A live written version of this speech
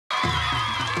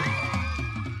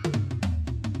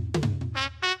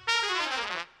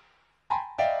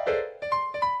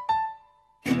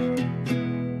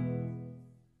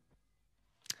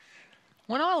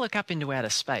look up into outer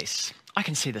space, I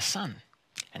can see the sun.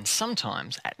 And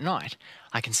sometimes, at night,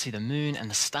 I can see the moon and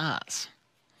the stars.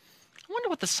 I wonder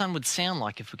what the sun would sound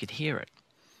like if we could hear it.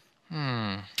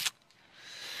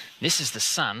 This is the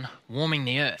sun warming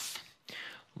the earth.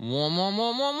 Warm, warm,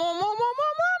 warm, warm, warm, warm, warm,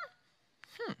 warm,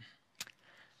 warm.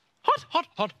 Hot, hot,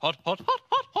 hot, hot, hot, hot,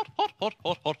 hot, hot, hot, hot,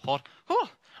 hot, hot, hot. Oh,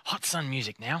 hot sun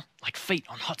music now, like feet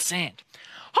on hot sand.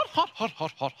 Hot, hot, hot,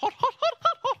 hot, hot, hot, hot, hot,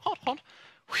 hot, hot, hot, hot.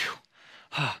 Whew.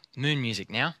 Moon music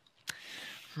now.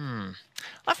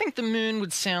 I think the moon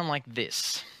would sound like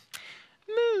this.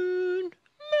 Moon,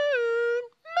 moon,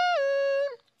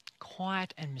 moon.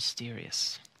 Quiet and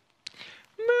mysterious.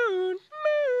 Moon,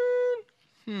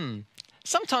 moon.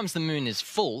 Sometimes the moon is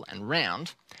full and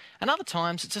round, and other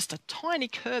times it's just a tiny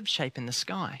curved shape in the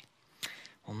sky.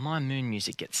 Well, my moon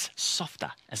music gets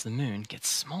softer as the moon gets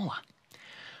smaller.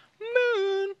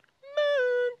 Moon,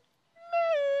 moon,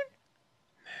 moon,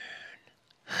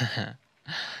 moon.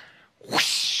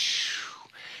 Whoosh!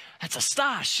 That's a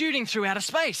star shooting through outer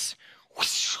space.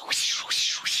 Whoosh, whoosh,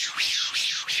 whoosh, whoosh, whoosh,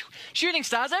 whoosh, whoosh. Shooting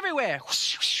stars everywhere.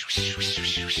 Whoosh, whoosh, whoosh,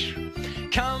 whoosh, whoosh.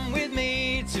 Come with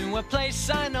me to a place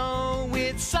I know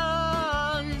with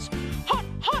suns, hot,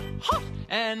 hot, hot,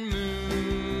 and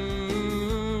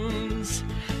moons.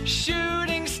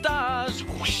 Shooting stars,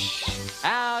 whoosh,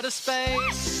 outer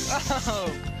space.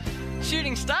 Oh,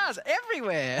 shooting stars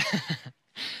everywhere.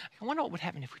 I wonder what would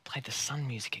happen if we played the sun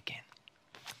music again.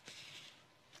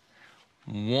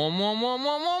 Warm, warm, warm,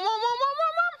 warm, warm, warm, warm, warm,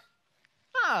 warm, warm.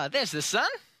 Ah, there's the sun.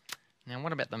 Now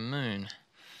what about the moon?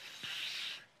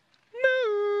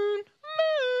 Moon,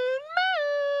 moon,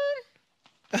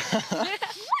 moon.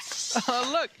 Oh,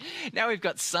 look. Now we've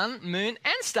got sun, moon,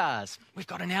 and stars. We've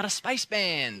got an outer space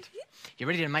band. You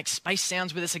ready to make space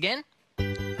sounds with us again?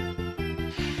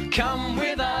 Come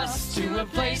with us to a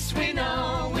place we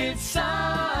know with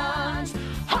suns,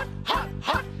 hot, hot,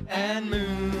 hot, and moons.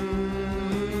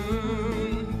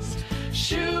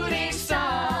 Shooting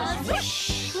stars,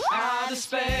 whoosh, outer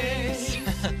space.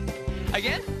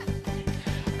 Again?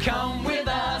 Come with